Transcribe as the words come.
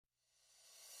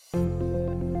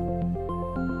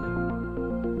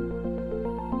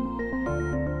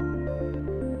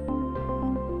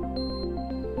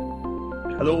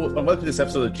Hello and welcome to this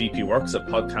episode of GP Works, a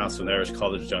podcast from Irish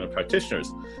College of General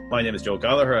Practitioners. My name is Joe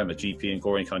Gallagher. I'm a GP in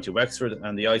Gorey, County Wexford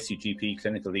and the ICGP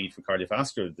Clinical Lead for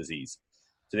Cardiovascular Disease.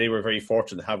 Today we're very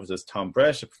fortunate to have with us Tom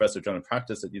Brett, a Professor of General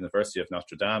Practice at the University of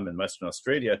Notre Dame in Western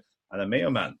Australia and a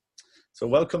Mayo man. So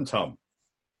welcome, Tom.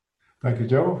 Thank you,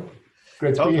 Joe.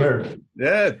 Great to be here.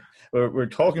 Yeah, we're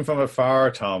talking from afar,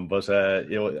 Tom, but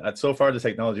so far the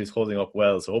technology is holding up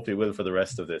well, so hopefully it will for the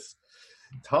rest of this.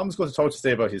 Tom's going to talk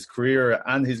today about his career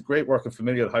and his great work in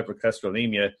familial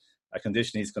hypercholesterolemia, a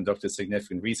condition he's conducted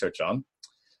significant research on.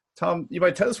 Tom, you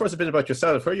might tell us first a bit about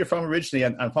yourself, where you're from originally,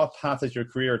 and what path has your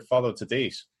career followed to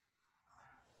date?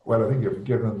 Well, I think you've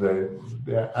given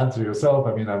the answer yourself.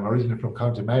 I mean, I'm originally from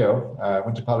County Mayo. I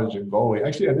went to college in Galway.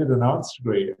 Actually, I did an arts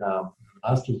degree,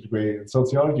 master's degree in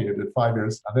sociology. I did 5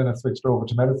 years, and then I switched over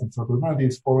to medicine. So it was one of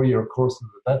these 4-year courses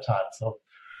at that time. So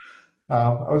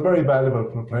I was very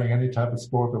valuable for playing any type of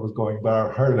sport that was going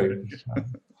bar hurling.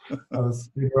 I was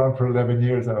around for 11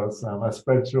 years. I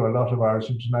spread through a lot of Irish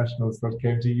internationals that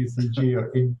came to ECG or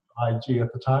IG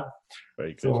at the time.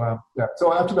 Very good.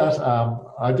 So after that,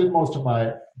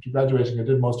 graduating, I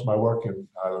did most of my work in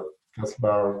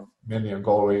Castlebar, mainly in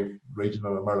Galway,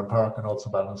 regional in Merlin Park, and also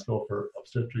Ballinasloe for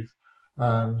obstetrics.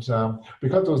 And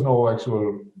because there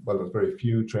was very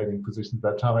few training positions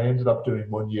at that time, I ended up doing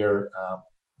 1 year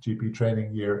GP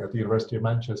training year at the University of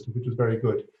Manchester, which was very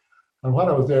good. And while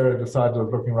I was there, I decided I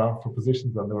was looking around for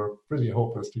positions, and they were pretty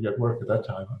hopeless to get work at that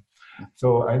time.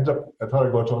 So I thought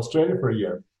I'd go to Australia for a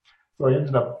year. So I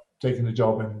ended up taking a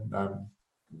job in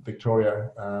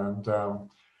Victoria. And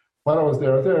while I was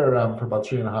there for about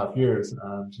 3.5 years.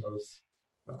 And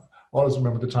I always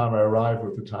remember the time I arrived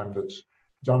was the time that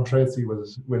John Tracy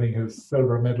was winning his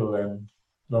silver medal in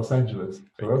Los Angeles.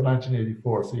 So that was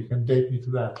 1984, so you can date me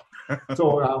to that.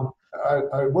 So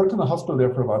I worked in the hospital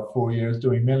there for about 4 years,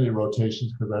 doing mainly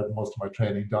rotations because I had most of my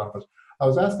training done. But I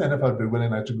was asked then if I'd be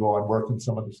willing to go and work in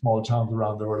some of the small towns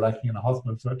around that were lacking in a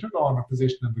hospital. So I took on a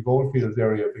position in the Goldfields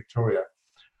area of Victoria,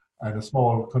 in a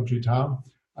small country town,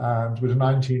 and with a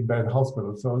 19-bed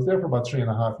hospital. So I was there for about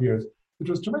 3.5 years. It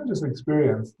was a tremendous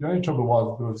experience. The only trouble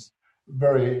was it was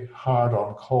very hard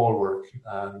on call work,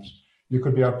 and you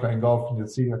could be out playing golf and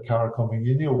you'd see a car coming.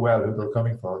 You knew well who they were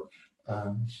coming for.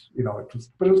 And, it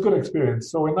was a good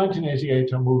experience. So in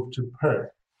 1988, I moved to Perth,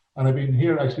 and I've been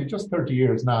here actually just 30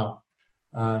 years now.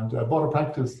 And I bought a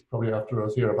practice probably after I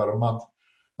was here about a month.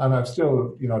 And I've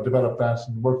still, developed that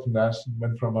and worked in that, and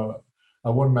went from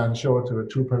a one-man show to a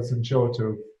two-person show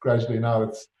to gradually now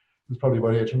there's probably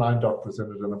about 8 or 9 doctors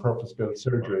in it and a purpose-built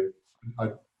surgery.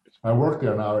 I work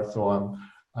there now, so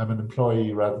I'm an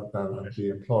employee rather than the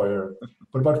employer.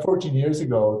 But about 14 years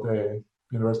ago, the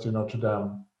University of Notre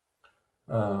Dame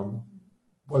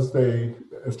they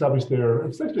established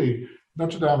essentially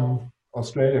Notre Dame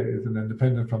Australia is an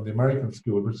independent from the American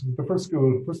school, which is the first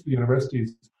of the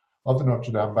universities of the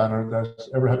Notre Dame banner that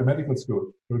ever had a medical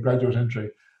school for graduate entry.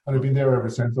 And I've been there ever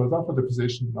since. I was offered the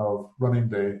position of running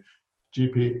the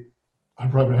GP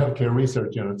and private healthcare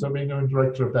research unit. So I've been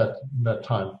director of that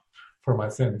time for my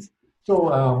sins.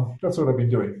 So that's what I've been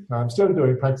doing. I'm still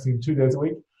practicing 2 days a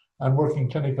week and working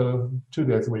clinical 2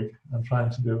 days a week. I'm trying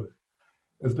to do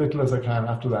as little as I can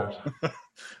after that.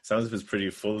 Sounds like it's pretty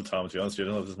full, Tom, to be honest. You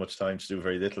don't have as much time to do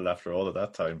very little after all of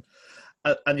that time.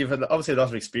 And you've had obviously a lot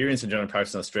of experience in general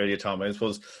practice in Australia, Tom. I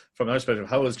suppose from our perspective,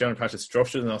 how is general practice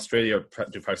structured in Australia?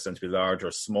 Do practice tend to be large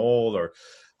or small, or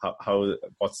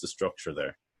what's the structure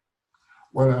there?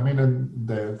 Well, I mean, in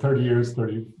the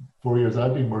 34 years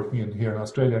I've been working here in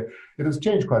Australia, it has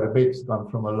changed quite a bit. It's gone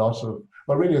from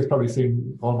really it's probably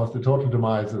seen almost the total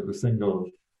demise of the single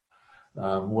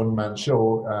one-man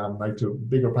show, like to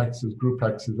bigger practices, group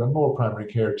practices, and more primary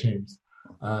care teams.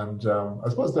 And I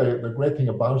suppose the great thing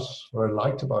about, what I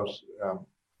liked about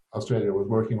Australia was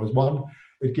one,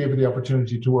 it gave you the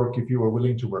opportunity to work if you were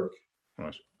willing to work.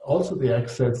 Right. Also the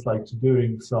access to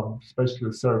doing some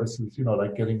specialist services,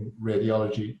 like getting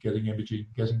radiology, getting imaging,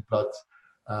 getting bloods,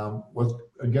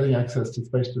 and getting access to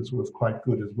specialists was quite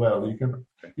good as well. You can,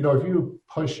 if you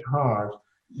push hard,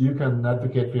 you can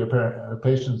advocate for your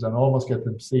patients and almost get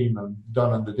them seen and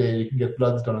done on the day. You can get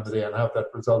bloods done on the day and have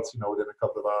that results, within a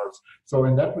couple of hours. So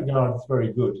in that regard, it's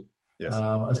very good. Yes.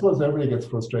 I suppose everybody gets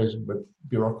frustrated with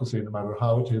bureaucracy, no matter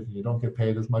how it is, and you don't get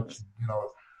paid as much,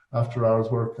 after hours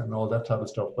work and all that type of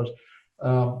stuff. But,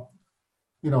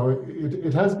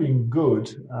 it has been good.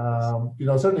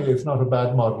 Certainly it's not a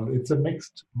bad model. It's a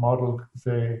mixed model,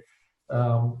 say,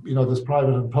 there's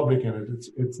private and public in it.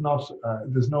 It's not,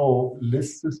 there's no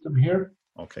list system here.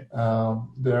 Okay.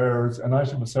 There's an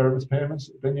item of service payments.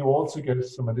 Then you also get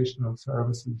some additional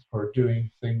services for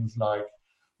doing things like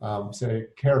say,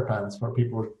 care plans for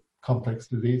people with complex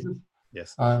diseases.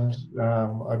 Yes. And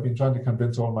I've been trying to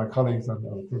convince all my colleagues, and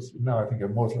of course now I think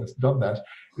I've more or less done that,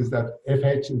 is that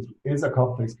FH is a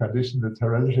complex condition that's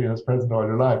hereditary and is present all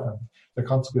your life. And the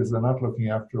consequences of not looking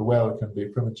after well can be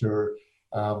premature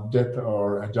death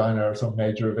or angina or some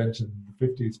major event in the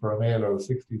 50s for a male or the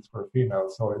 60s for a female.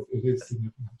 So it is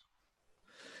significant.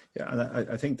 Yeah, and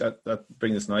I think that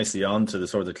brings us nicely on to the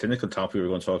sort of the clinical topic we were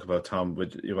going to talk about, Tom,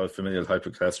 about familial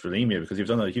hypercholesterolemia, because you've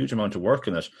done a huge amount of work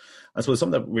in it. I suppose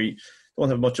something that we don't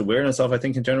have much awareness of, I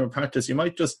think, in general practice. You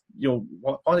might just,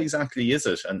 what exactly is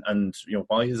it, and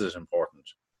why is it important?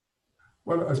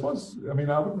 Well, I suppose,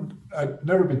 I'd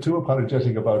never be too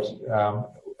apologetic about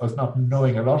us not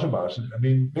knowing a lot about it. I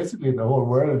mean, basically the whole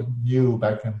world knew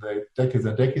back in the decades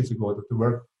and decades ago that there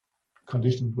were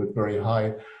conditions with very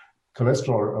high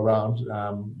cholesterol around,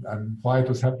 and why it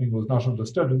was happening was not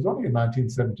understood. It was only in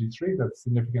 1973 that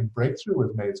significant breakthrough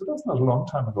was made, so that's not a long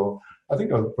time ago. I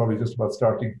think I was probably just about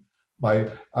starting my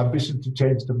ambition to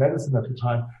change to medicine at the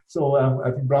time. So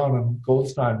I think Brown and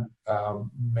Goldstein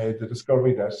made the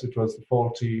discovery that it was the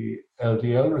faulty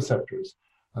LDL receptors,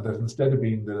 and that instead of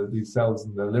being these cells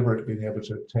in the liver being able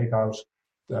to take out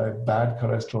the bad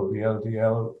cholesterol, the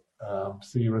LDL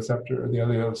C receptor, the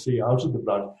LDL-C out of the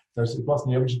blood, that it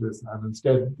wasn't able to do this, and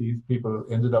instead these people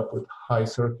ended up with high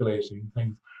circulating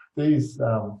things. These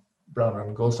Brown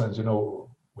and Goldstein,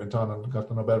 went on and got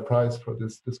the Nobel Prize for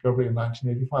this discovery in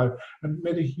 1985, and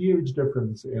made a huge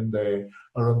difference in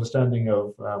our understanding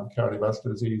of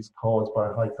cardiovascular disease caused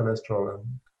by high cholesterol and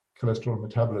cholesterol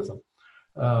metabolism.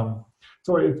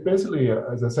 So it's basically,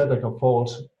 as I said, like a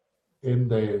fault in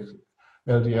the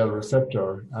LDL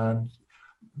receptor. And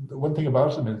the one thing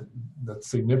about it that's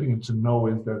significant to know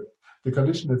is that the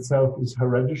condition itself is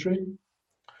hereditary.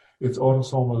 It's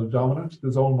autosomal dominant.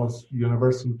 There's almost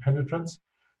universal penetrance.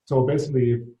 So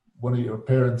basically, if one of your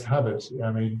parents have it,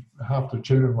 half the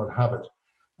children will have it.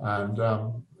 And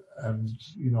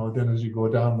then as you go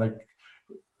down,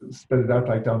 spread it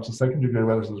out down to second degree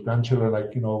relatives, grandchildren,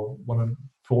 1 in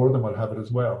 4 of them will have it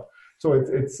as well. So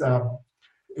it's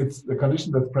the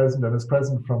condition that's present, and is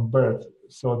present from birth.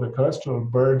 So the cholesterol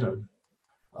burden,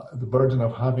 the burden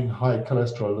of having high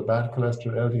cholesterol, the bad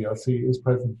cholesterol, LDL-C, is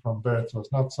present from birth. So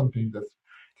it's not something that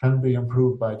can be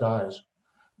improved by diet.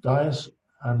 Diet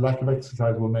and lack of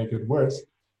exercise will make it worse,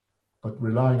 but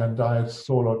relying on diet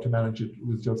solo to manage it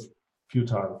was just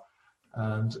futile.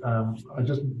 And I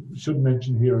just should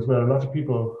mention here as well, a lot of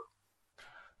people,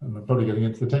 and I'm probably getting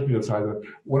into the technical side of it,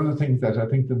 one of the things that I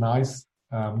think the NICE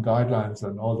guidelines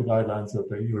and all the guidelines of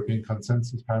the European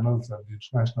Consensus Panels and the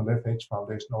International FH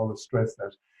Foundation all have stressed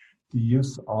that the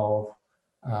use of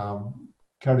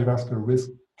cardiovascular risk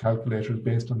calculators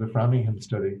based on the Framingham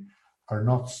study are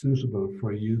not suitable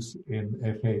for use in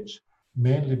FH,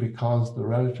 mainly because the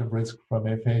relative risk from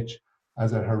FH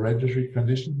as a hereditary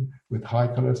condition with high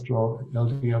cholesterol,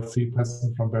 LDL-C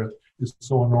present from birth, is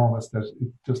so enormous that it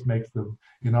just makes them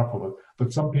inoperable.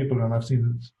 But some people, and I've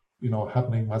seen it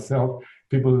happening myself,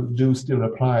 people do still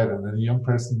apply it, and in a young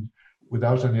person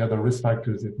without any other risk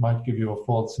factors, it might give you a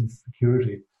false sense of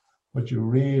security. What you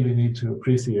really need to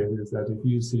appreciate is that if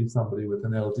you see somebody with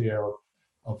an LDL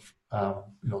of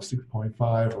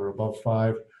 6.5 or above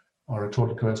 5, or a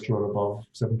total cholesterol above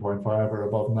 7.5 or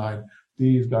above 9,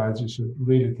 these guys you should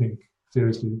really think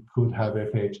seriously could have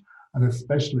FH, and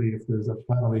especially if there's a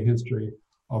family history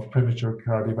of premature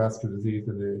cardiovascular disease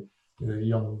in a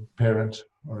young parent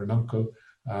or an uncle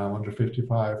under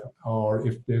 55, or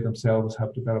if they themselves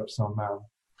have developed some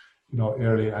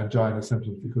early angina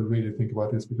symptoms. You could really think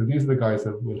about this, because these are the guys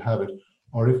that will have it.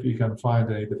 Or if you can find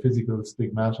the physical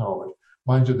stigmata of it.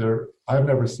 Mind you, I've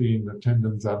never seen a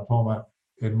tendon xanthoma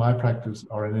in my practice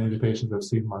or in any of the patients I've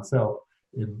seen myself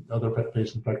in other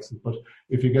patient practices. But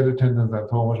if you get a tendon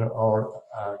xanthoma or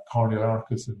a corneal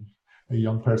arcus in a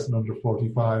young person under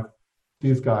 45,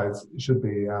 these guys should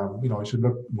be, should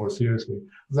look more seriously.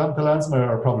 Xanthelasma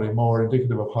are probably more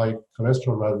indicative of high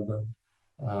cholesterol rather than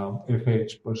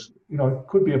FH, but it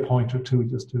could be a point or two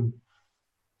just to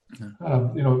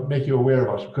make you aware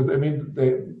of it. Because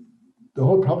the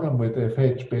whole problem with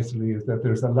FH basically is that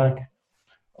there's a lack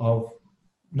of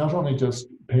not only just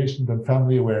patient and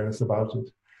family awareness about it,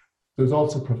 there's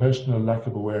also professional lack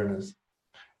of awareness.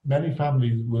 Many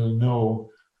families will know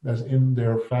that in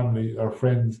their family or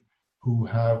friends who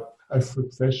have a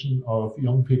succession of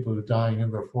young people dying in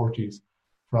their 40s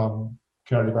from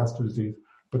cardiovascular disease.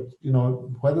 But,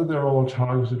 whether they're all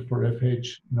targeted for FH,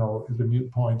 is a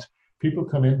moot point. People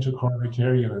come into coronary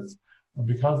care units, and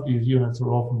because these units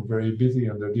are often very busy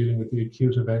and they're dealing with the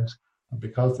acute event, and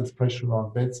because there's pressure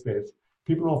on bed space,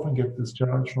 people often get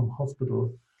discharged from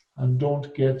hospital and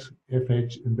don't get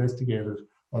FH investigated,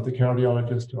 or the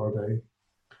cardiologist or the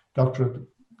doctor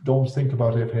don't think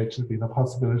about FH as being a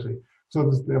possibility. So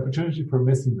there's the opportunity for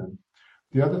missing them.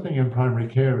 The other thing in primary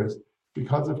care is,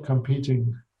 because of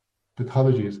competing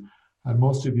pathologies, and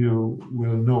most of you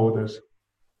will know that,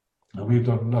 and we've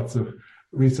done lots of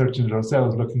research in it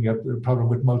ourselves, looking at the problem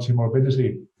with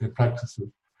multimorbidity in practices,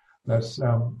 that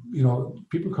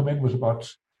people come in with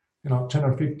about 10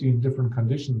 or 15 different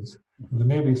conditions. They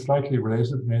may be slightly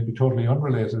related, may be totally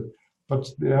unrelated, but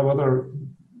they have other.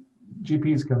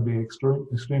 GPs can be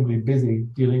extremely busy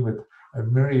dealing with a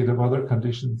myriad of other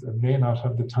conditions and may not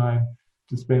have the time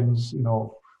to spend,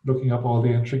 looking up all the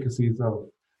intricacies of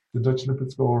the Dutch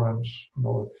lipid score and,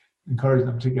 encourage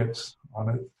them to get on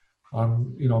it,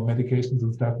 on medications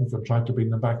and statins, and trying to bring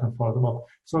them back and follow them up.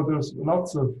 So there's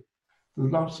lots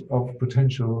of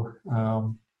potential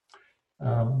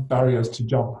barriers to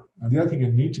jump. And the other thing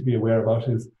you need to be aware about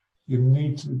is you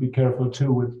need to be careful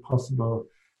too with possible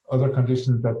other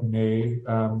conditions that may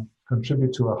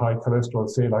contribute to a high cholesterol,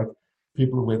 say like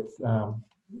people with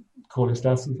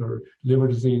cholestasis or liver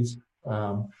disease,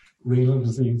 renal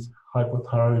disease,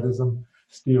 hypothyroidism,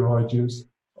 steroid use,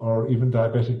 or even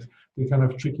diabetics. They kind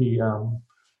of tricky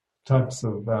types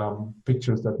of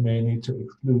pictures that may need to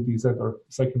exclude these other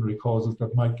secondary causes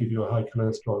that might give you a high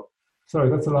cholesterol. Sorry,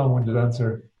 that's a long-winded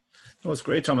answer. No, it's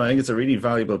great, Tom. I think it's a really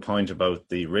valuable point about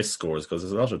the risk scores, because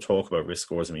there's a lot of talk about risk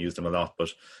scores and we use them a lot. But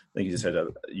I think you said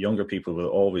that younger people will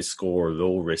always score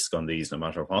low risk on these, no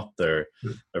matter what their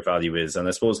value is. And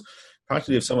I suppose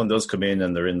practically if someone does come in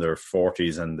and they're in their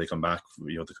 40s and they come back,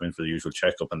 they come in for the usual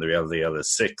checkup and their LDL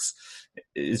is 6,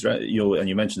 and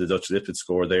you mentioned the Dutch lipid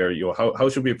score there. How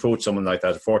should we approach someone like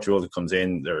that? A 40-year-old who comes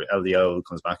in, their LDL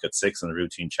comes back at 6 on a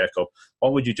routine checkup.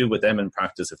 What would you do with them in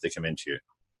practice if they come into you?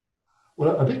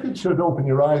 Well, I think it should open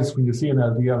your eyes when you see an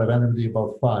LDL of anybody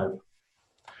above 5,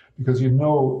 because you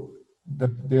know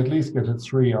that they at least get a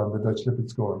 3 on the Dutch lipid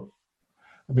score.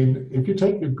 I mean, if you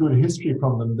take a good history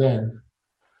from them then,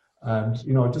 and,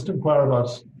 just inquire about,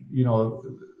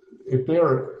 if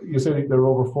you say they're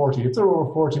over 40, if they're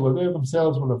over 40, well, they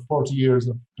themselves will have 40 years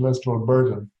of cholesterol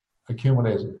burden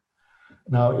accumulated.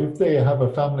 Now, if they have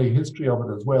a family history of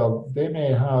it as well, they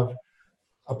may have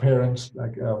a parent,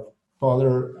 like a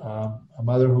father, a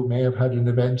mother who may have had an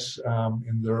event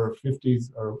in their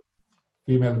 50s, or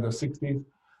female in their 60s,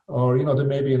 or, there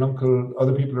may be an uncle,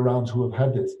 other people around who have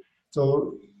had this.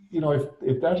 So,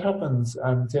 if that happens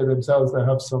and say themselves they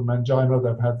have some angina,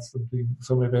 they've had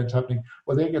some event happening,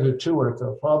 well, they get a 2, or if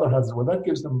their father has it, well, that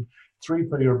gives them 3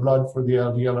 for your blood for the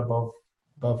LDL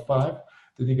above 5.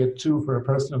 Then you get 2 for a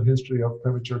personal history of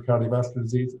premature cardiovascular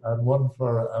disease, and 1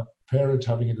 for a parent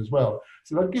having it as well.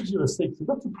 So that gives you a 6. So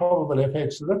that's a probable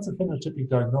FH. So that's a phenotypic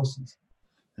diagnosis.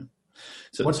 Yeah.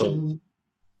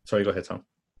 Sorry, go ahead, Tom.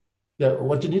 Yeah,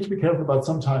 what you need to be careful about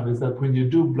sometimes is that when you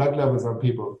do blood levels on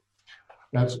people,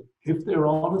 that if they're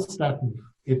on a statin,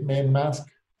 it may mask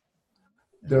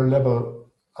their level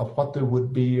of what they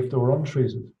would be if they were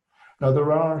untreated. Now,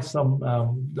 there are some,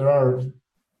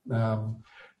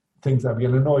 things that, I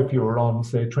know if you were on,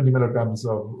 say, 20 milligrams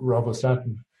of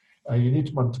rovastatin, you need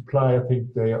to multiply, I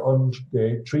think,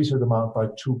 the treated amount by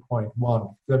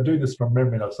 2.1. I'm doing this from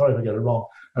memory now, sorry if I get it wrong.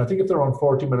 And I think if they're on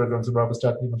 40 milligrams of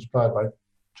rovastatin, you multiply it by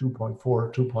 2.4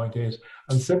 or 2.8.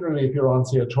 And similarly, if you're on,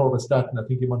 say, atorvastatin, I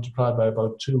think you multiply by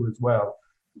about 2 as well.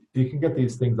 You can get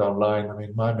these things online.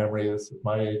 My memory is,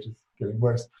 my age is getting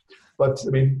worse. But,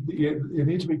 you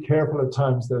need to be careful at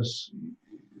times that,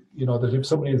 that if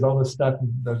somebody is on a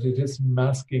statin, that it is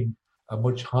masking a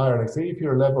much higher, like say if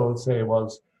your level, say,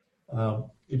 was, say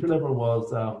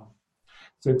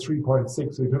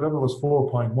 3.6, if your level was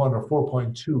 4.1 or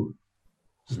 4.2,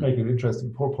 just make it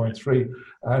interesting, 4.3,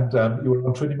 and you were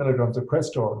on 20 milligrams of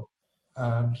Crestor,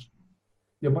 and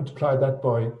you multiply that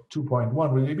by 2.1,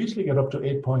 well, you immediately get up to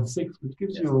 8.6, which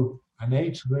gives you an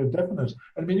 8, very definite.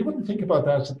 You wouldn't think about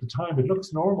that at the time. It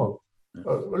looks normal. It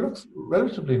looks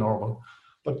relatively normal.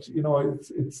 But,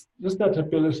 it's just that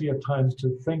ability at times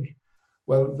to think,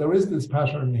 well, there is this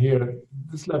pattern here,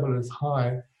 this level is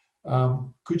high.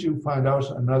 Could you find out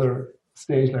another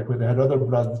stage, like where they had other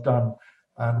bloods done,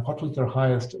 and what was their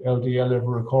highest LDL ever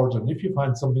recorded? And if you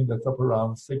find something that's up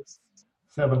around 6,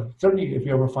 7, certainly if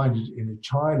you ever find it in a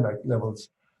child, like levels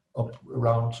up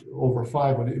around over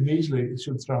 5, well, immediately it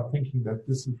should start thinking that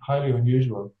this is highly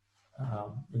unusual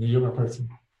in a younger person.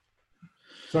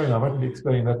 Sorry, I mightn't be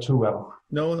explaining that too well.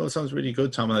 No, it sounds really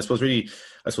good, Tom. And I suppose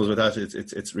with that,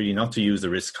 it's really not to use the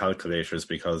risk calculators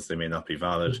because they may not be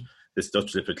valid. this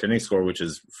Dutch Lipid Clinic score, which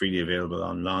is freely available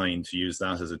online, to use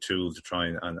that as a tool to try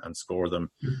and score them,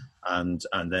 and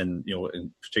then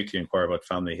particularly inquire about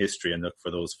family history and look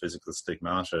for those physical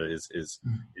stigmata is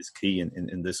key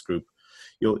in this group.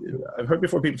 I've heard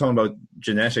before people talking about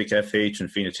genetic FH and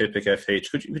phenotypic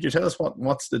FH. Could you tell us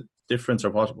what's the difference,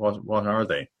 or what are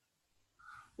they?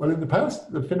 Well, in the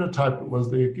past, the phenotype was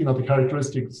the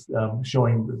characteristics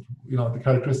showing the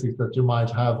characteristics that you might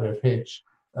have FH.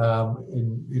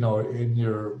 You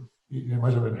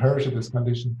might have inherited this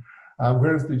condition,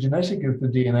 whereas the genetic is the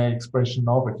DNA expression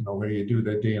of it. Where you do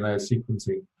the DNA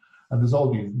sequencing, and there's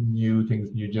all these new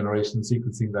things, new generation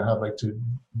sequencing that have like to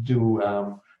do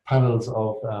panels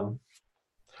of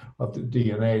the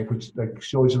DNA, which like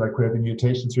shows you like where the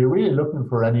mutations. So you're really looking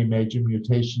for any major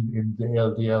mutation in the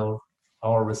LDL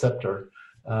or receptor.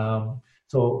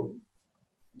 So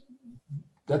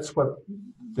that's what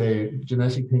the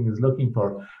genetic thing is looking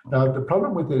for. Now, the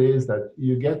problem with it is that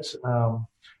you get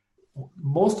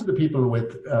most of the people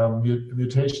with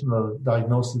mutational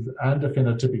diagnosis and a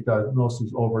phenotypic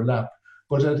diagnosis overlap.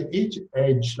 But at each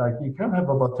edge, like you can have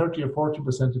about 30 or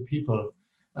 40% of people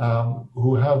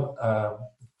who have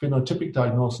phenotypic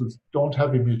diagnosis don't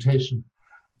have a mutation.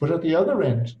 But at the other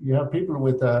end, you have people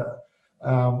with a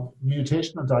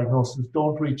mutational diagnosis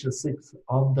don't reach a 6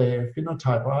 on the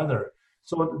phenotype either.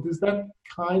 So there's that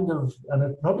kind of, and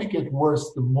it probably gets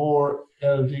worse the more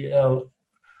LDL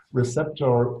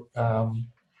receptor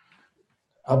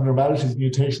abnormalities,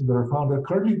 mutations that are found. And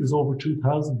currently there's over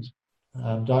 2,000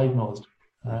 diagnosed.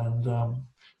 And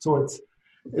so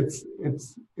it's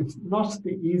not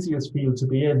the easiest field to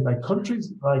be in. Like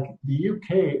countries like the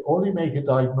UK only make a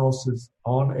diagnosis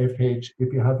on FH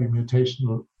if you have a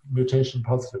mutation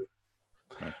positive.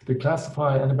 They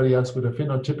classify anybody else with a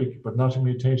phenotypic but not a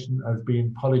mutation as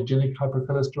being polygenic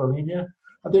hypercholesterolemia,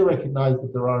 and they recognize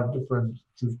that there are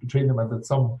differences between them, and that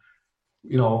some,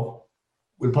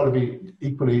 will probably be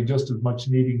equally just as much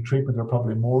needing treatment or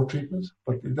probably more treatment.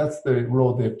 But that's the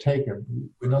road they've taken.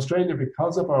 In Australia,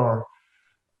 because of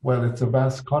it's a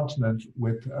vast continent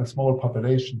with a small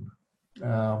population,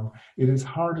 it is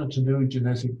harder to do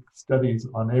genetic studies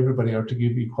on everybody or to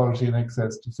give equality and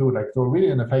access to SULAC. So really,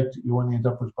 in effect, you only end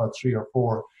up with about 3 or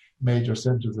 4 major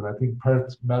centres, and I think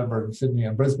Perth, Melbourne, Sydney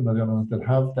and Brisbane are the only ones that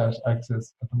have that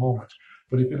access at the moment.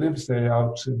 But if you live, say,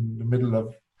 out in the middle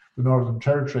of the Northern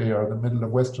Territory or the middle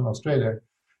of Western Australia,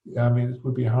 it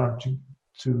would be hard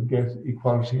to get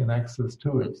equality and access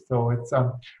to it. So it's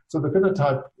so the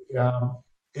phenotype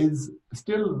is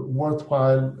still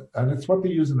worthwhile, and it's what they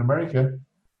use in America,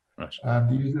 right, and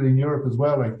they use it in Europe as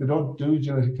well. Like they don't do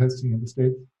genetic testing in the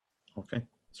States. Okay,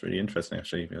 it's really interesting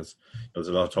actually, because there's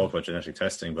a lot of talk about genetic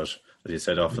testing, but as you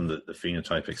said, often the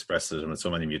phenotype expresses it, and with so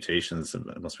many mutations,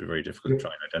 it must be very difficult to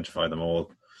try and identify them all.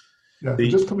 Yeah,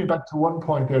 just coming back to one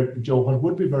point there, Joe, what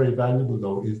would be very valuable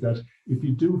though is that if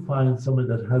you do find somebody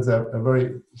that has a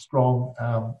very strong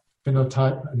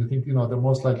phenotype, and you think they're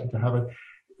most likely to have it,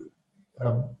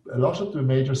 a lot of the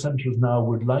major centres now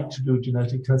would like to do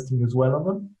genetic testing as well on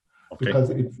them,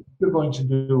 because if they're going to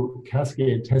do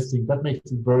cascade testing, that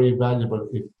makes it very valuable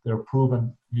if they're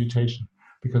proven mutation,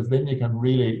 because then you can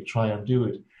really try and do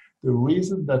it. The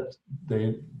reason that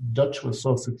the Dutch was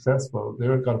so successful, they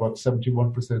got about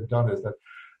 71% done, is that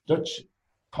Dutch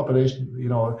population,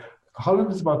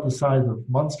 Holland is about the size of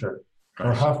Munster,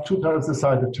 or 2/3 the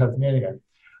size of Tasmania.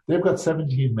 They've got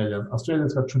 17 million.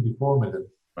 Australia's got 24 million.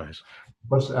 Right.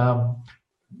 But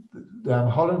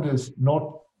Holland is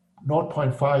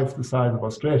 0.5 the size of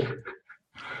Australia.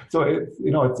 So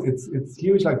it's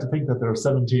huge. Like to think that there are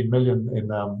 17 million in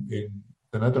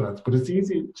the Netherlands, but it's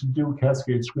easy to do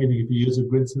cascade screening if you use a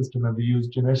grid system and they use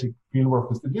genetic field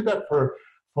workers. They did that for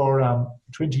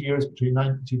 20 years between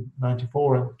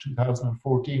 1994 and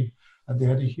 2014, and they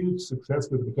had a huge success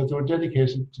with it because they were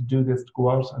dedicated to do this, to go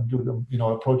out and do them,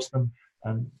 approach them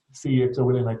and see if they're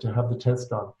willing to have the test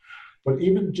done. But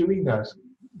even doing that,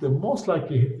 the most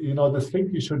likely, they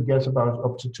think you should get about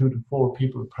up to 2 to 4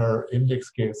 people per index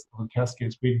case on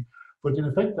cascade screening. But in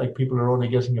effect, people are only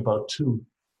getting about 2.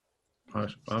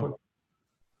 Right. Wow.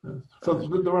 So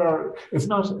it's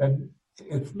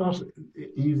not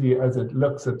easy as it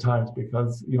looks at times,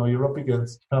 because you're up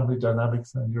against family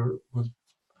dynamics, and you're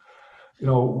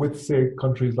with say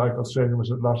countries like Australia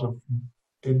with a lot of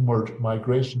inward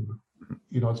migration.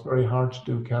 It's very hard to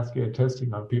do cascade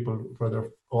testing on people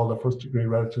where all their first degree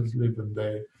relatives live in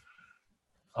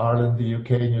Ireland, the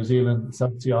UK, New Zealand,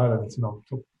 South Sea Islands. So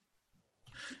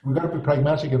we've got to be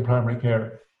pragmatic in primary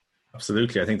care.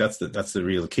 Absolutely, I think that's the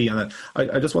real key. And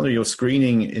I just wonder,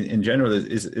 screening in general,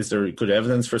 is there good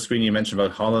evidence for screening? You mentioned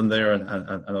about Holland there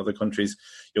and other countries.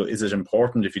 Is it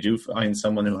important if you do find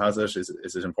someone who has it?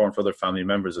 Is it important for other family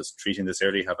members? Does treating this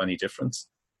early have any difference?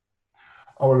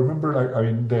 Oh, remember,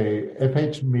 the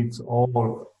FH meets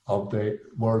all of the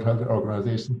World Health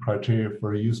Organization criteria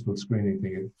for a useful screening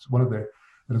thing. It's one of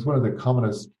the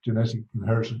commonest genetic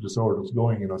inherited disorders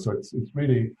going. So it's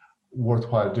really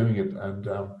worthwhile doing it. And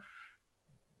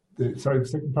the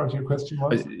second part of your question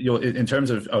was? In terms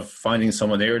of finding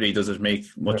someone early, does it make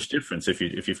much difference if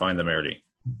you find them early?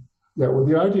 Yeah, well,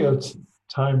 the ideal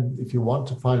time, if you want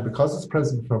to find, because it's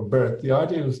present from birth, the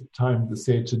ideal time to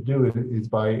say to do it is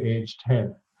by age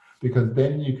 10, because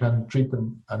then you can treat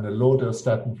them on a low dose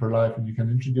statin for life, and you can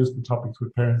introduce the topics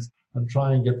with parents and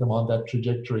try and get them on that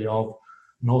trajectory of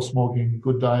no smoking,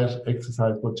 good diet,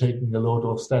 exercise, but taking a low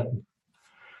dose statin.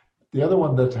 The other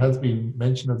one that has been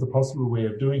mentioned as a possible way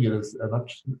of doing it is,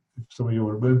 some of you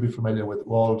will be familiar with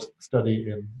Wald's study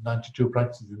in 92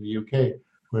 practices in the UK,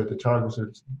 where the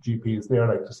targeted GPs there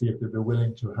like to see if they'd be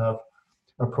willing to have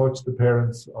approached the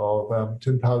parents of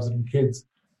 10,000 kids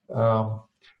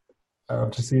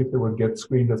to see if they would get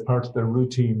screened as part of their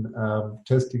routine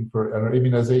testing for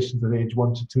immunizations at age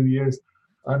 1 to 2 years.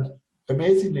 And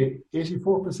amazingly,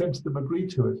 84% of them agreed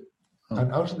to it. Oh.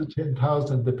 And out of the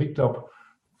 10,000, they picked up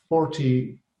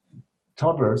 40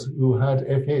 toddlers who had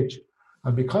FH.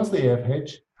 And because they had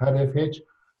FH,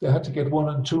 they had to get 1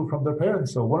 and 2 from their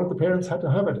parents. So one of the parents had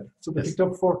to have it. So they picked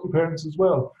up 40 parents as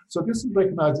well. So this is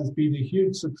recognized as being a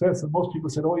huge success. And most people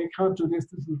said, oh, you can't do this.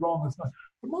 This is wrong. It's not.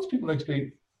 But most people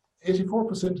actually,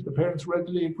 84% of the parents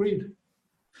readily agreed.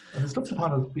 And it's looked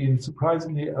upon as being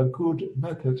surprisingly a good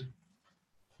method.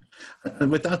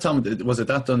 And with that, Tom, was it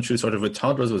that done through sort of with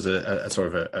toddlers? Was it a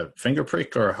sort of a finger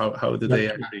prick, or how did they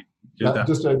actually do that?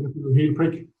 Just a heel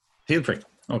prick. Heel prick,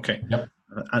 okay. Yep.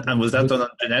 And was that done on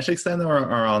genetics then, or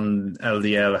on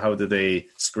LDL? How did they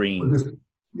screen?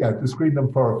 They screened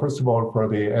them first of all for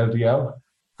the LDL,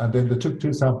 and then they took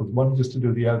 2 samples, one just to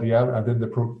do the LDL, and then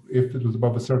if it was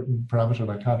above a certain parameter,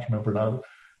 and I can't remember now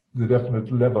the definite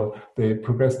level, they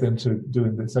progressed into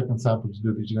doing the second sample to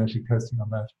do the genetic testing on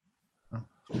that.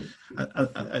 I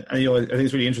think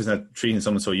it's really interesting that treating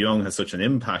someone so young has such an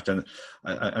impact, and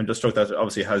I'm just struck that it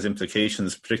obviously has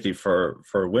implications, particularly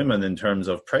for women in terms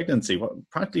of pregnancy.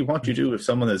 What do you do if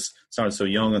someone is started so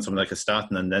young and someone like a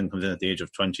statin and then comes in at the age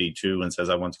of 22 and says,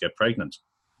 I want to get pregnant?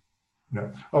 Yeah.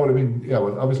 Oh,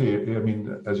 well, obviously,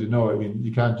 as you know,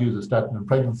 you can't use a statin in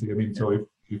pregnancy. So if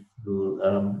you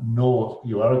know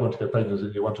you are going to get pregnant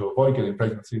and you want to avoid getting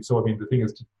pregnancy, so the thing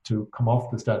is to come off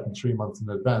the statin 3 months in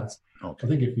advance. Okay. I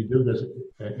think if you do that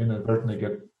inadvertently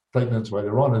get pregnant while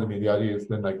you're on it, the idea is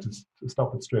then to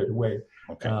stop it straight away.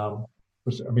 Okay.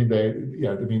 But and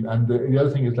the other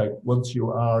thing is once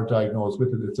you are diagnosed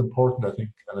with it, it's important, I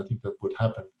think, and I think that would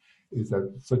happen, is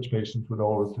that such patients would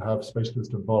always have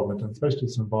specialist involvement, and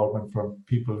specialist involvement from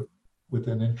people with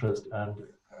an interest and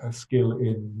a skill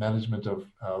in management of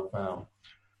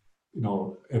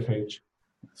FH.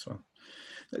 So,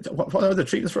 what are the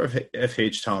treatments for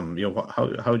FH, Tom?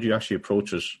 How do you actually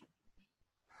approach it?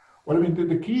 Well,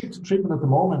 the key to treatment at the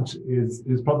moment is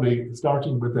probably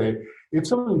starting with if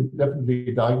someone is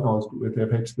definitely diagnosed with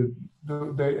FH,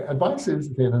 the advice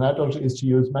in an adult is to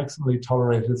use maximally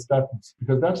tolerated statins,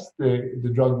 because that's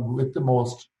the drug with the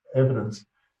most evidence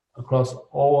across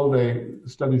all the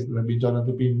studies that have been done. And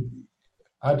there have been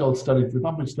adult studies, there's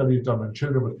not much studies done on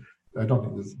children, but I don't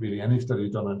think there's really any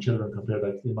studies done on children compared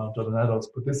to the amount done on adults.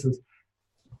 But this is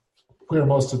where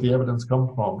most of the evidence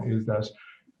comes from, is that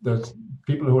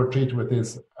people who are treated with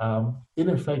this, in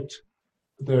effect,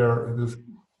 this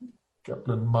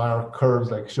Kaplan-Meier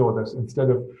curves show that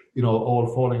instead of all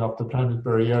falling off the planet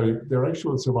very early, their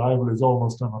actual survival is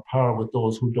almost on a par with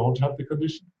those who don't have the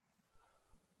condition.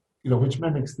 Which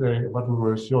mimics what we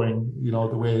were showing,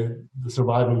 the way the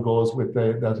survival goes with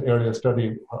that earlier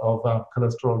study of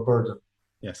cholesterol burden.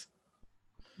 Yes.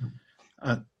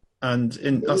 And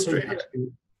in Australia,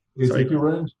 if you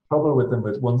run into trouble with them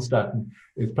with one statin,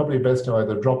 it's probably best to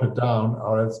either drop it down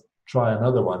or else try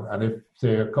another one. And if,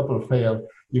 say, a couple fail,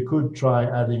 you could try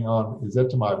adding on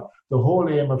ezetimibe. The whole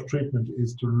aim of treatment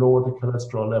is to lower the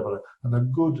cholesterol level, and a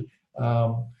good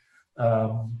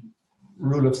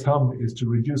rule of thumb is to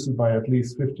reduce it by at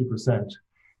least 50%.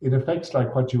 In effect,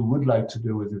 what you would like to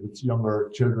do is, if it's younger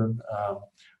children,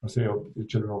 or say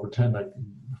children over 10,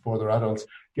 before they're adults,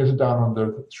 get it down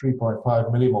under 3.5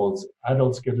 millimoles.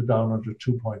 Adults get it down under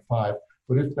 2.5.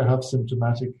 But if they have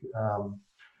symptomatic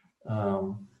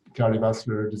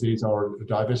cardiovascular disease or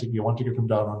diabetic, you want to get them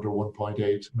down under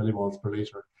 1.8 millimoles per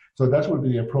liter. So that would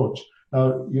be the approach.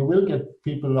 Now, you will get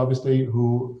people, obviously,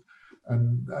 who,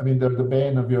 and I mean, they're the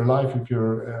bane of your life if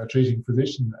you're a treating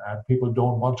physician and people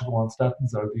don't want to go on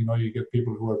statins, or, you get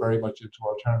people who are very much into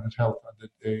alternative health and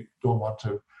that they don't want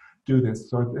to do this.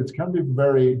 So it can be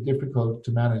very difficult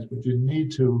to manage, but you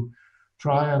need to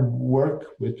try and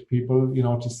work with people,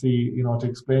 to see, to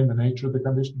explain the nature of the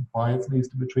condition, why it needs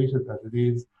to be treated, that it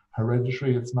is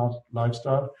hereditary, it's not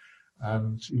lifestyle.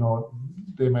 And,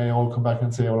 they may all come back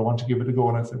and say, oh, I want to give it a go.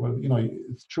 And I say, well,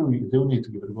 it's true, you do need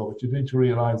to give it a go, but you need to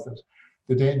realize that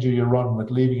the danger you run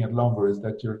with leaving it longer is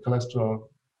that your cholesterol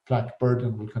plaque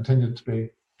burden will continue to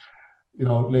be,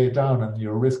 laid down, and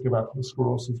your risk of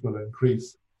atherosclerosis will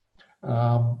increase.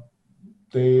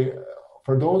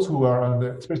 For those who are on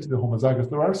especially the homozygous,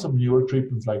 there are some newer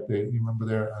treatments like you remember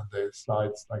there on the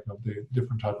slides, like of the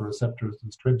different type of receptors.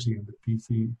 There's 20 and the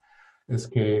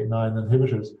PCSK9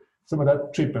 inhibitors. Some of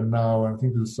that treatment now, and I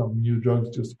think there's some new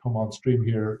drugs just come on stream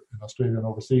here in Australia and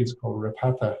overseas called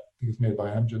Repatha. I think it's made by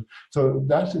Amgen. So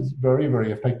that is very,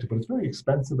 very effective, but it's very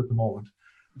expensive at the moment.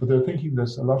 But they're thinking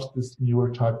that a lot of this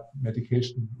newer type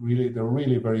medication, they're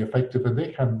really very effective, and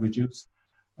they can reduce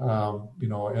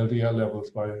LDL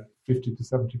levels by 50 to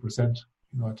 70%,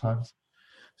 at times.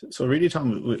 So really,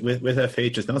 Tom, with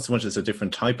FH, it's not so much as a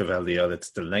different type of LDL,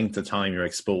 it's the length of time you're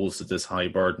exposed to this high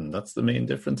burden. That's the main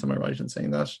difference, am I right in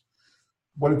saying that?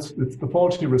 Well, it's the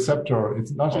faulty receptor.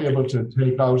 It's not able to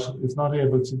take out the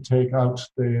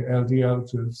LDL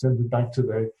to send it back to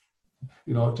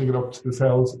take it up to the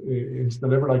cells into the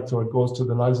liver, so it goes to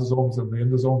the lysosomes and the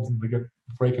endosomes, and they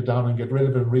break it down and get rid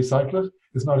of it and recycle it.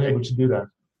 It's not able to do that.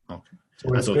 Okay.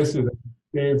 So it's basically it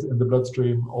stays in the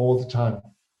bloodstream all the time.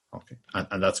 Okay.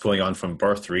 And that's going on from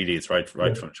birth, really. It's right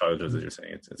from childhood, as you're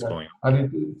saying. It's going on.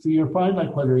 And so you'll find,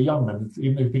 while you're young, and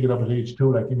even if you pick it up at age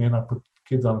 2, you may not put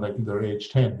kids on in their age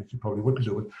 10, which you probably wouldn't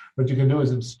do it. But you can do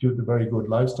is institute the very good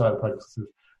lifestyle practices.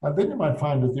 And then you might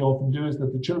find, as they often do, is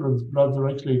that the children's bloods are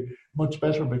actually much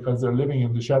better because they're living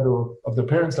in the shadow of their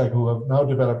parents, who have now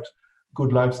developed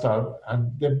good lifestyle,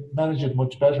 and they manage it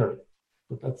much better.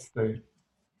 But that's the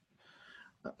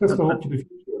hope for the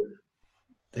future.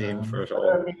 Aim for it all.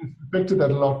 I mean, it's expected that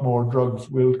a lot more drugs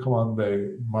will come on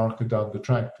the market down the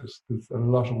track. There's a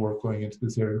lot of work going into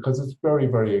this area because it's very,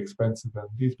 very expensive, and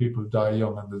these people die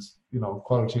young, and this,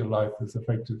 quality of life is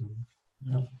affected.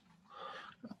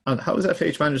 And how is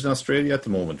FH managed in Australia at the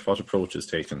moment? What approach is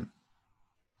taken?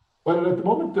 Well, at the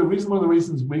moment, one of the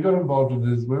reasons we got involved in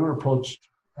this, we were approached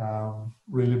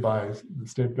really by the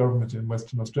state government in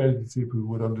Western Australia to see if we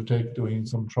would undertake doing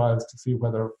some trials to see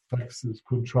whether practices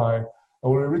could try.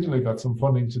 We originally got some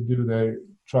funding to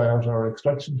try out our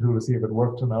extraction tool to see if it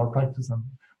worked in our practice, and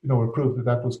we proved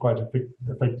that was quite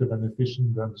effective and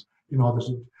efficient, and that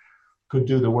it could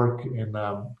do the work in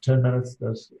 10 minutes.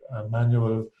 That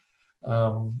manual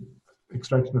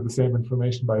extraction of the same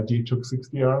information by D took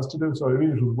 60 hours to do. So it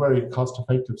was very cost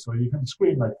effective. So you can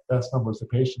screen vast numbers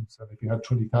of patients, and if you have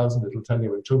 20,000, it'll tell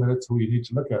you in 2 minutes who you need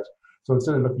to look at. So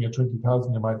instead of looking at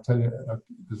 20,000, you might tell you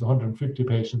there's 150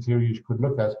 patients here you could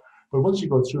look at. But once you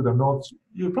go through the notes,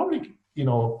 you'll probably, be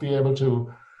able to,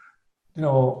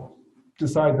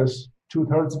 decide that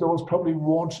 2/3 of those probably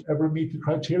won't ever meet the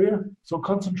criteria. So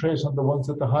concentrate on the ones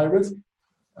at the high risk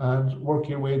and work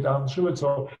your way down through it.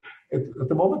 So at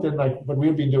the moment, then, what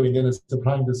we've been doing then is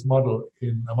applying this model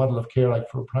in a model of care,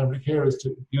 for primary care, is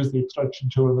to use the extraction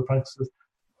tool in the practices,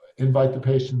 invite the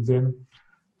patients in,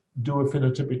 do a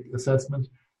phenotypic assessment,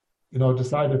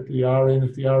 decide if they are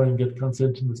in, get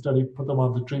consent in the study, put them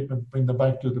on the treatment, bring them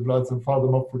back to the bloods and follow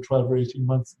them up for 12 or 18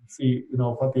 months and see,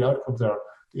 what the outcomes are.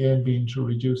 The aim being to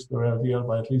reduce their LDL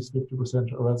by at least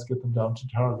 50% or else get them down to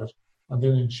target, and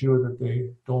then ensure that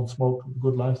they don't smoke,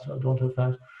 good lifestyle, don't have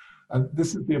fat. And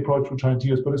this is the approach we're trying to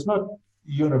use, but it's not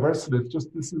universal. It's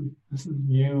just, this is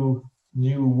new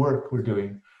work we're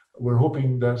doing. We're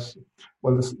hoping that,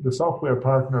 the software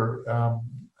partner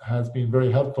has been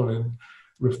very helpful in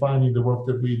refining the work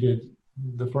that we did,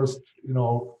 the first,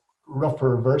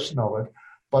 rougher version of it,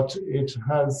 but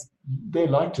they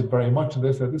liked it very much, and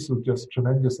they said this was just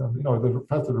tremendous, and the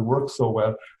fact that it works so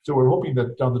well. So we're hoping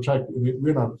that down the track,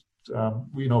 we're not,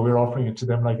 we're offering it to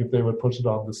them, if they would put it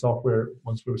on the software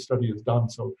once our study is done.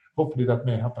 So hopefully that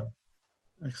may happen.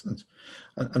 Excellent.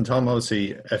 And Tom,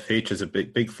 obviously FH is a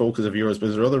big focus of yours, but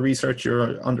is there other research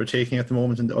you're undertaking at the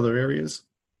moment in other areas?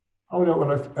 Oh, no,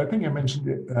 well, I think I mentioned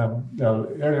it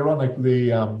earlier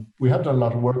on, we have done a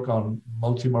lot of work on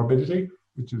multimorbidity,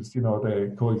 which is,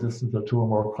 the coexistence of 2 or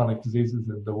more chronic diseases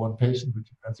in the one patient,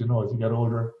 which, as you know, as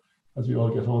we all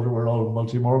get older, we're all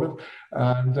multimorbid.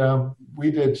 And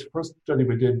first study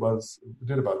we did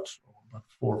about about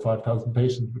 4,000 or 5,000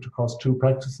 patients, which across 2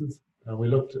 practices. And we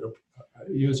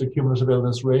used a cumulative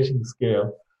illness rating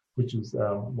scale, which is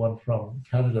one from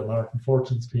Canada, Martin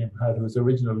Fortune's team had, who was the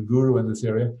original guru in this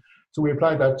area. So we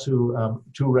applied that to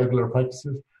 2 regular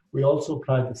practices. We also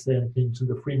applied the same thing to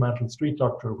the Fremantle Street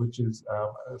Doctor, which is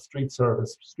a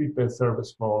street-based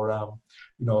service for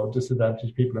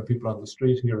disadvantaged people and people on the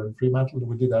street here in Fremantle.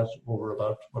 We did that over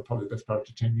about probably the best part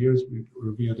of 10 years. We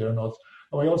reviewed their notes,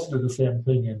 and we also did the same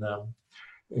thing in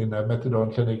a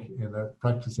methadone clinic in a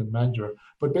practice in Manger.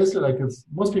 But basically,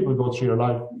 most people go through your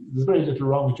life, there's very little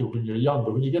wrong with you when you're young,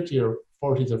 but when you get to your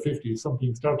 40s or 50s,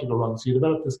 something starts to go wrong. So you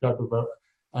develop this type of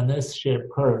an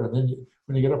S-shaped curve, and then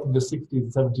when you get up in the 60s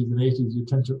and 70s and 80s, you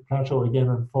tend to plateau again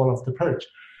and fall off the perch.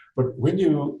 But when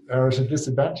you are at a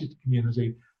disadvantaged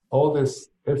community, all this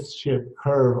S-shaped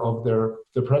curve of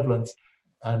the prevalence,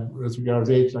 and as regards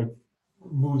age,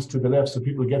 moves to the left, so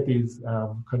people get these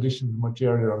conditions much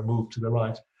earlier and move to the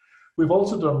right. We've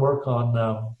also done work on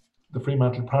the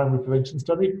Fremantle Primary Prevention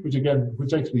Study, which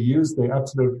actually used the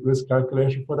absolute risk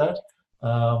calculator for that.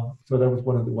 So that was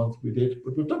one of the ones we did.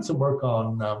 But we've done some work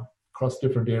on across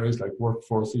different areas like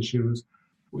workforce issues.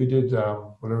 We did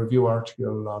a review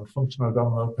article on functional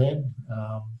abdominal pain.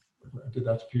 I did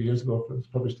that a few years ago. It was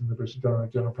published in the British Journal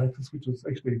of General Practice, which was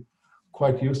actually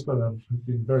quite useful and has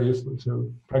been very useful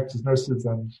to practice nurses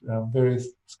and various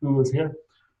schools here.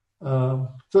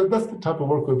 So that's the type of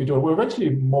work we'll be doing. We're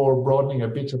actually more broadening a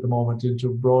bit at the moment into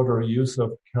broader use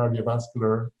of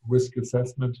cardiovascular risk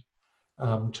assessment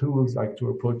tools like to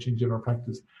approaching general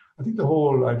practice. I think the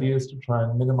whole idea is to try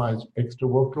and minimize extra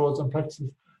workloads on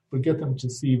practices, but get them to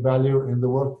see value in the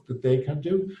work that they can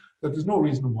do. That there's no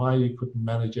reason why you couldn't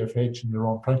manage FH in your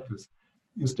own practice.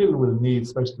 You still will need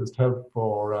specialist help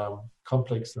for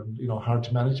complex and hard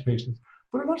to manage patients.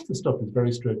 But a lot of the stuff is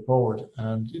very straightforward,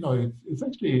 and it's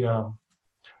actually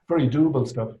very doable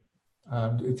stuff,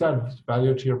 and it adds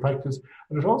value to your practice.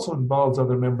 And it also involves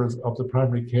other members of the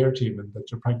primary care team, and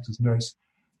that's your practice nurse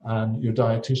and your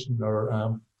dietitian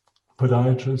or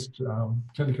podiatrist,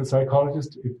 clinical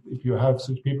psychologist, if you have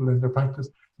such people in their practice.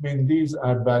 I mean, these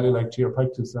add value to your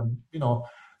practice, and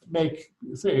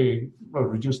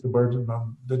reduce the burden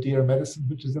on the DR medicine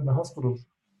which is in the hospitals.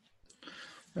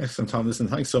 Excellent, Tom. Listen,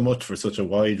 thanks so much for such a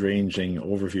wide-ranging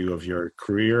overview of your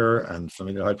career and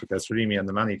familial hypercholesterolemia and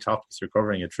the many topics you're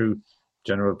covering, a true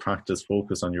general practice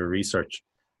focus on your research.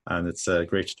 And it's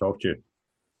great to talk to you.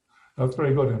 That's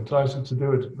very good. I'm delighted to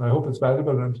do it. I hope it's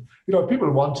valuable. And, if people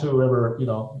want to ever,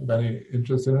 have any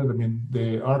interest in it, I mean,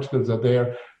 the articles are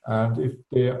there. And if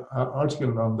the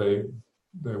article on the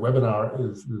webinar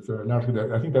is an article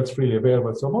that I think that's freely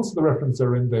available. So most of the references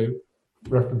are in the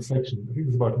reference section. I think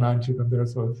there's about 90 of them there,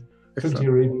 so it's plenty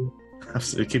of reading.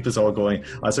 Absolutely, keep this all going.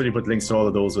 I'll certainly put links to all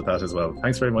of those with that as well.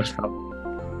 Thanks very much,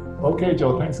 Tom. Okay,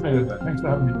 Joe, thanks a million. Thanks for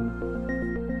having me.